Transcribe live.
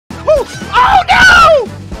Oh no!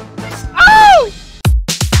 Oh!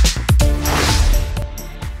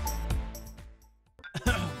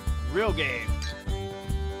 Real game.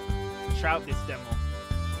 Trout this demo.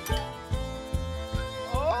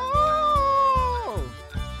 Oh!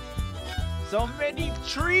 So many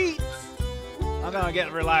treats! I'm gonna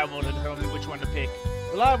get Reliable to tell me which one to pick.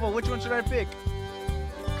 Reliable, which one should I pick?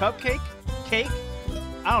 Cupcake? Cake?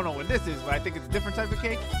 I don't know what this is, but I think it's a different type of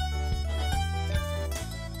cake.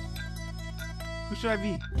 Who should I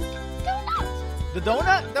be? Donut. The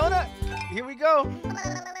donut? Donut? Here we go.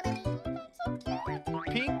 So cute.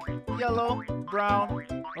 Pink, yellow, brown,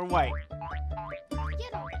 or white?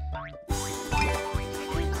 Yellow.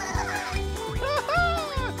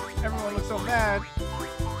 Everyone looks so mad.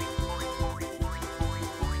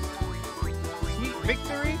 Sweet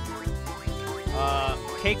victory?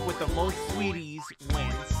 Cake with the most sweeties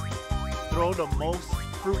wins. Throw the most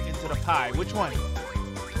fruit into the pie. Which one?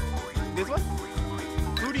 This one?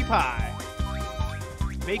 Fruity pie.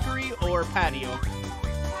 Bakery or patio?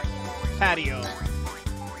 Patio.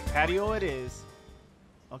 Patio it is.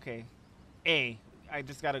 Okay. A. I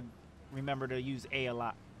just gotta remember to use A a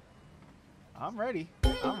lot. I'm ready.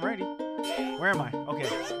 I'm ready. Where am I? Okay.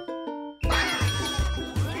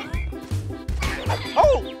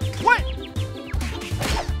 Oh! What?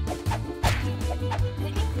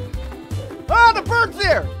 Ah, the bird's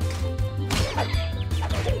there!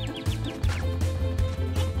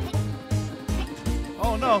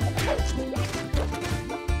 Oh no.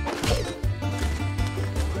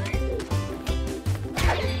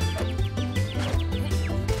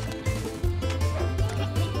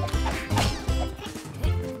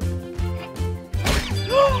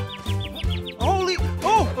 Holy,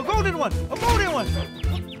 oh, a golden one, a golden one.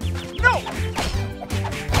 No.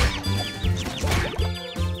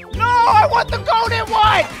 No, I want the golden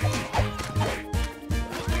one.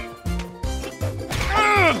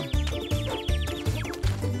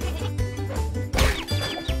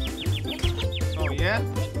 Oh yeah.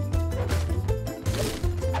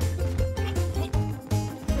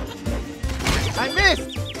 I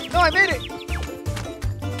missed. No, I made it.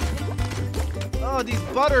 Oh, these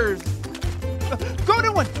butters.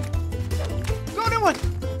 Golden one! Golden one!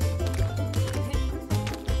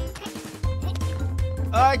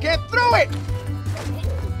 I can't throw it!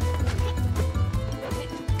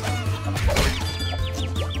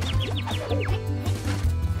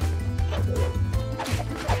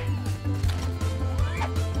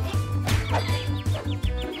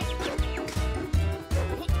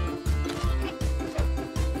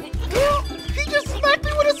 He just smacked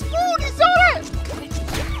me with a spoon! He saw that!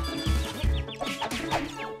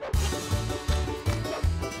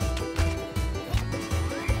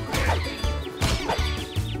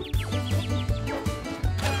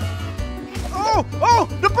 Oh,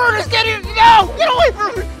 the bird is getting, no, get away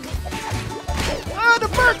from me. Oh, the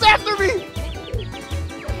bird's after me.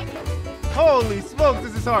 Holy smokes,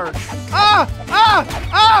 this is hard. Oh,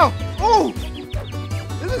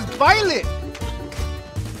 this is violent.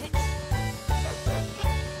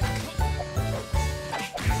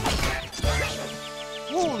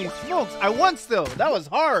 Holy smokes, I won still. That was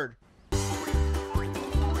hard.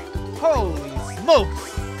 Holy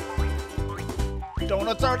smokes.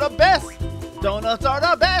 Donuts are the best. Donuts are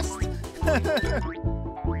the best!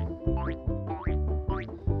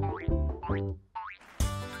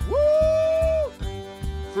 Woo!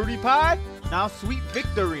 Fruity pie, now sweet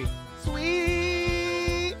victory.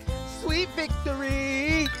 Sweet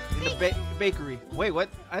victory! In the bakery. Wait, what?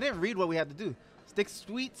 I didn't read what we had to do. Stick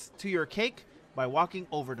sweets to your cake by walking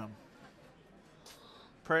over them.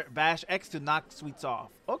 Bash X to knock sweets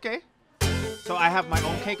off. Okay. So I have my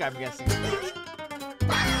own cake, I'm guessing.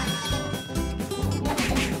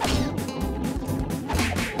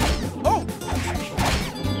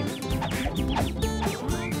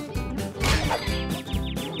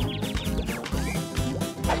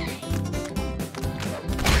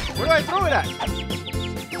 Where do I throw it at?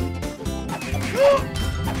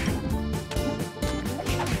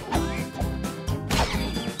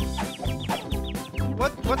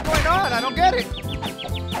 What's going on? I don't get it.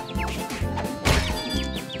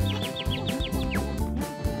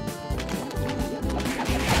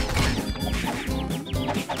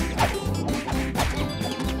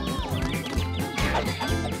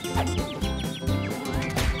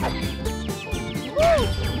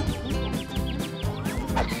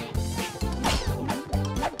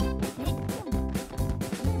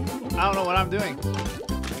 I don't know what I'm doing.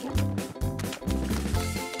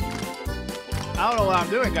 I don't know what I'm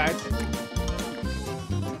doing, guys.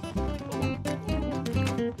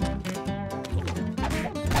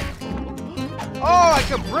 Oh, I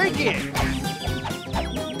can break it.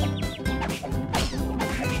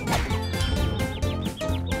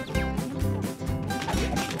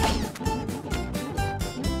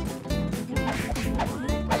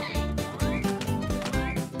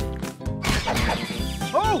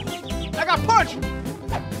 Oh, I got punched.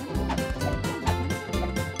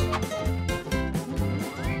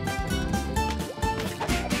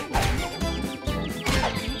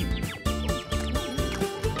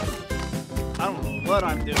 I don't know what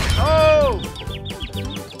I'm doing. Oh!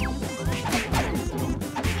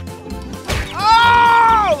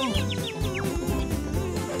 Oh!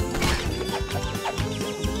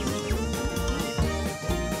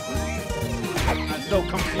 I'm so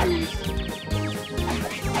confused.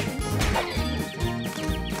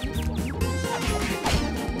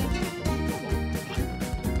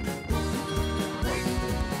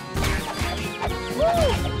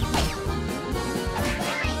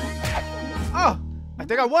 Oh, I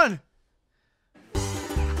think I won.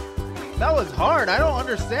 That was hard. I don't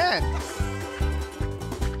understand.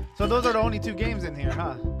 So those are the only 2 games in here,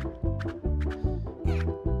 huh?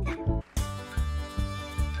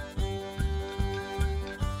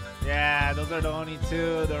 Yeah, those are the only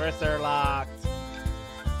 2. The rest are locked.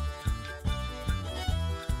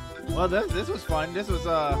 Well, this was fun. This was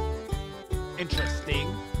interesting.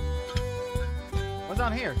 What's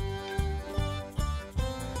on here?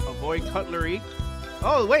 Avoid cutlery.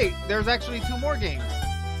 Oh, wait. There's actually 2 more games.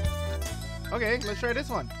 Okay, let's try this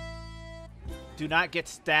one. Do not get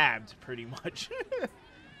stabbed, pretty much.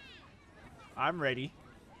 I'm ready.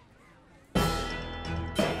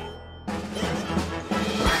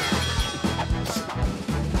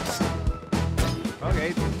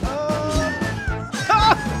 Okay. Oh!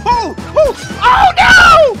 Oh! Oh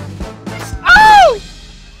no! Oh!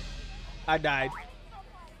 I died.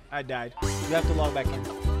 I died. You have to log back in.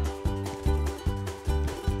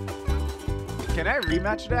 Can I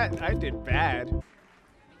rematch that? I did bad.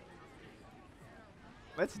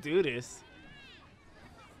 Let's do this.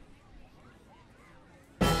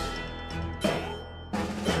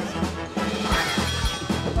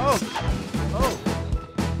 Oh! Oh!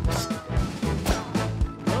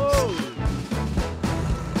 Oh!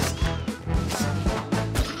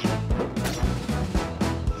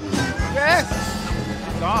 Yes!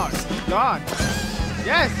 Gone. Gone.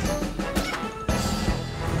 Yes!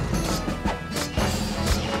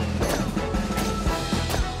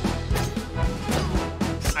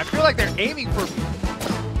 I feel like they're aiming for me.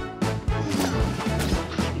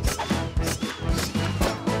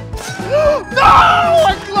 No!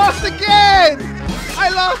 I lost again! I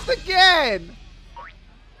lost again!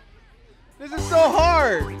 This is so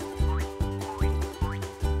hard.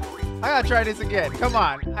 I gotta try this again. Come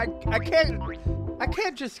on. I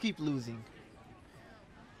can't just keep losing.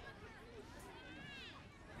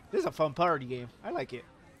 This is a fun party game. I like it.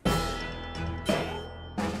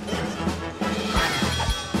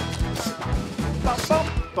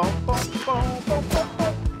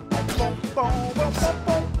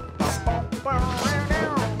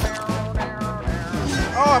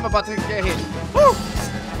 Oh, I'm about to get hit. Woo!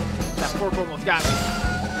 That fork almost got me.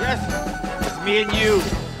 Yes, it's me and you,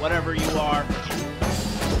 whatever you are.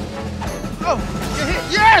 Oh, get hit.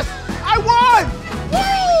 Yes, I won!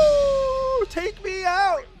 Woo! Take me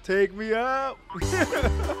out. Take me out.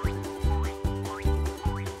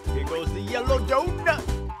 Here goes the yellow donut.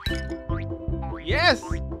 Yes!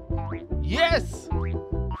 Yes!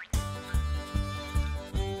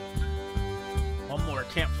 One more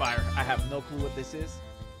campfire. I have no clue what this is.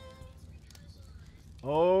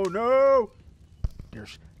 Oh no!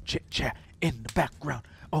 There's chit chat in the background.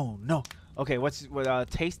 Oh no. Okay, what's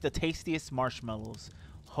taste the tastiest marshmallows.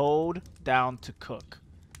 Hold down to cook.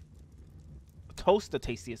 Toast the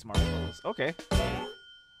tastiest marshmallows. Okay.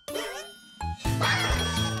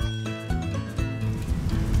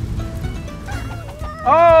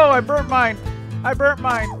 Oh, I burnt mine. I burnt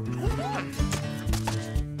mine.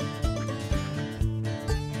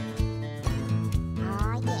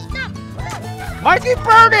 Stop. Mine keep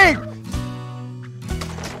burning.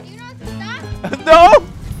 You know to stop? No.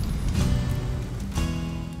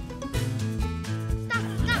 Stop.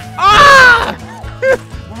 Stop. Ah!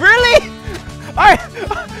 Really?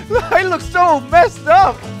 I look so messed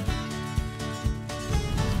up.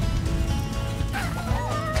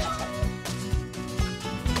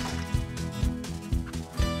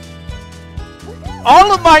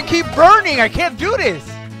 All of mine keep burning. I can't do this.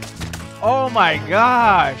 Oh my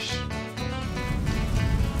gosh.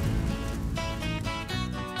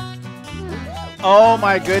 Oh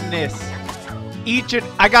my goodness.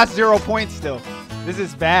 I got 0 points still. This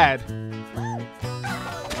is bad.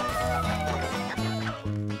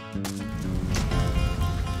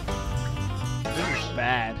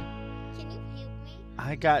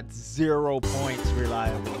 I got 0 points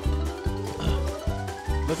reliable.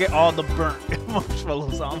 Look at all the burnt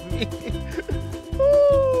marshmallows on me.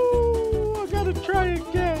 Ooh, I gotta try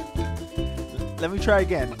again. Let me try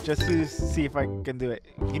again, just to see if I can do it.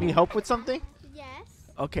 You need help with something? Yes.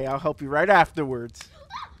 Okay, I'll help you right afterwards.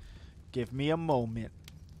 Give me a moment.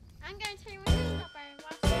 I'm gonna turn my this up and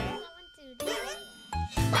watch someone do this.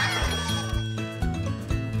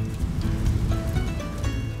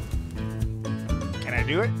 Can I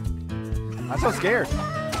do it? I'm so scared.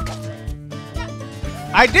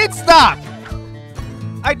 I did stop!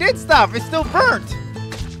 I did stop! It's still burnt!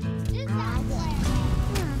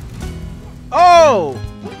 Oh!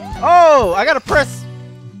 Oh! I gotta press...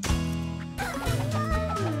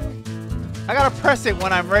 I gotta press it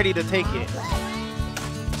when I'm ready to take it.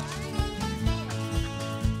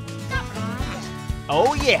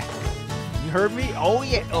 Oh yeah! You heard me? Oh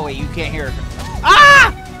yeah! Oh wait, you can't hear it.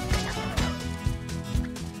 Ah!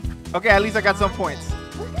 Okay, at least I got some points.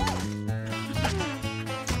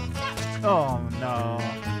 Oh no.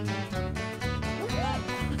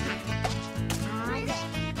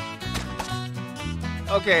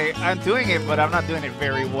 Okay, I'm doing it, but I'm not doing it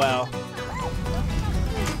very well.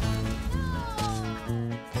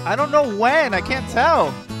 I don't know when. I can't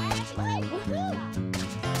tell.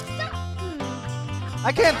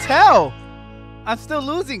 I can't tell. I'm still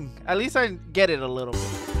losing. At least I get it a little bit.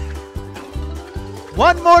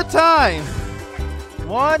 One more time.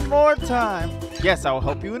 One more time. Yes, I'll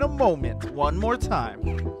help you in a moment. One more time.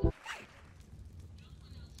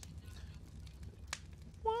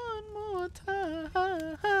 One more time.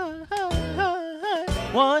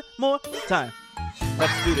 One more time.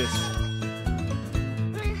 Let's do this.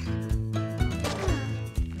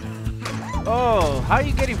 Oh, how are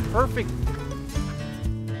you getting perfect?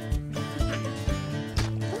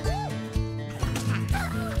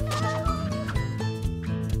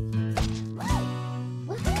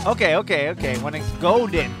 Okay, okay, okay. When it's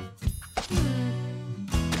golden.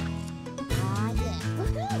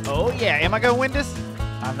 Oh yeah, am I gonna win this?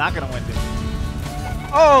 I'm not gonna win this.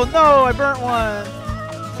 Oh no, I burnt one.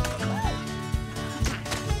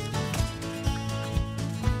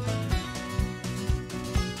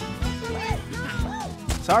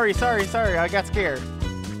 Sorry, sorry, sorry. I got scared.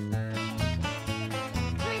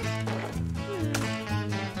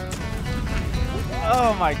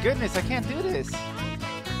 Oh my goodness, I can't do this.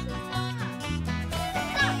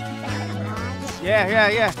 Yeah, yeah,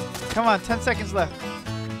 yeah. Come on, 10 seconds left.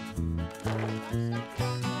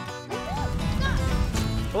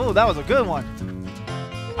 Oh, that was a good one.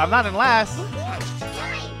 I'm not in last.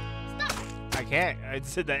 I can't.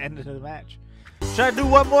 It's at the end of the match. Should I do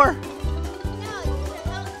one more?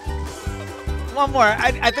 One more.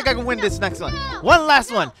 I think I can win this next one. One last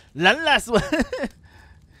one. One last one.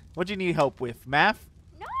 What do you need help with? Math?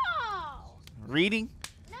 No. Reading?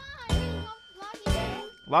 No, I need help logging in.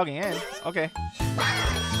 Logging in? Okay.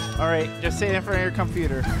 Alright, just sit in front of your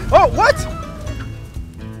computer. Oh, what?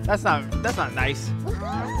 That's not nice.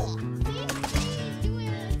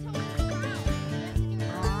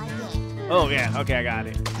 Oh yeah, okay, I got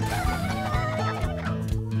it.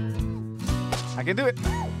 I can do it.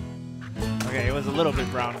 Okay, it was a little bit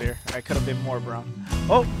brown there. I could have been more brown.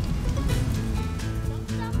 Oh!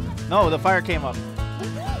 No, the fire came up.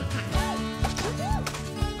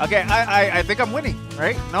 Okay, I think I'm winning,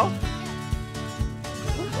 right? No?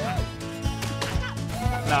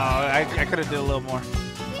 No, I could have did a little more.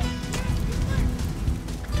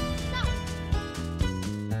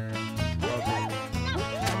 Okay.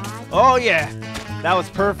 Oh yeah, that was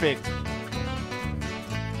perfect.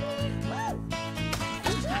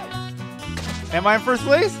 Am I in first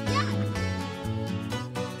place?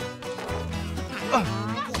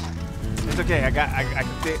 It's okay. I can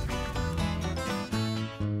fit.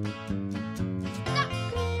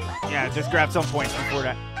 Yeah, just grab some points before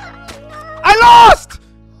that. I lost.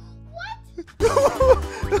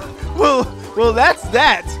 What? well, that's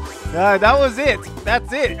that. That was it.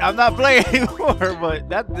 That's it. I'm not playing anymore.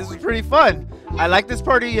 But this is pretty fun. I like this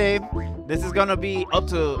party game. This is gonna be up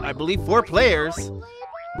to, I believe, 4 players.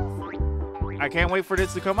 I can't wait for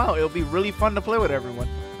this to come out. It'll be really fun to play with everyone.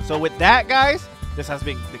 So with that, guys, this has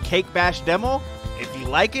been the Cake Bash demo. If you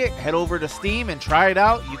like it, head over to Steam and try it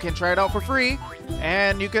out. You can try it out for free.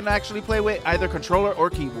 And you can actually play with either controller or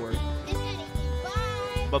keyboard.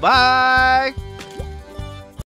 Bye-bye.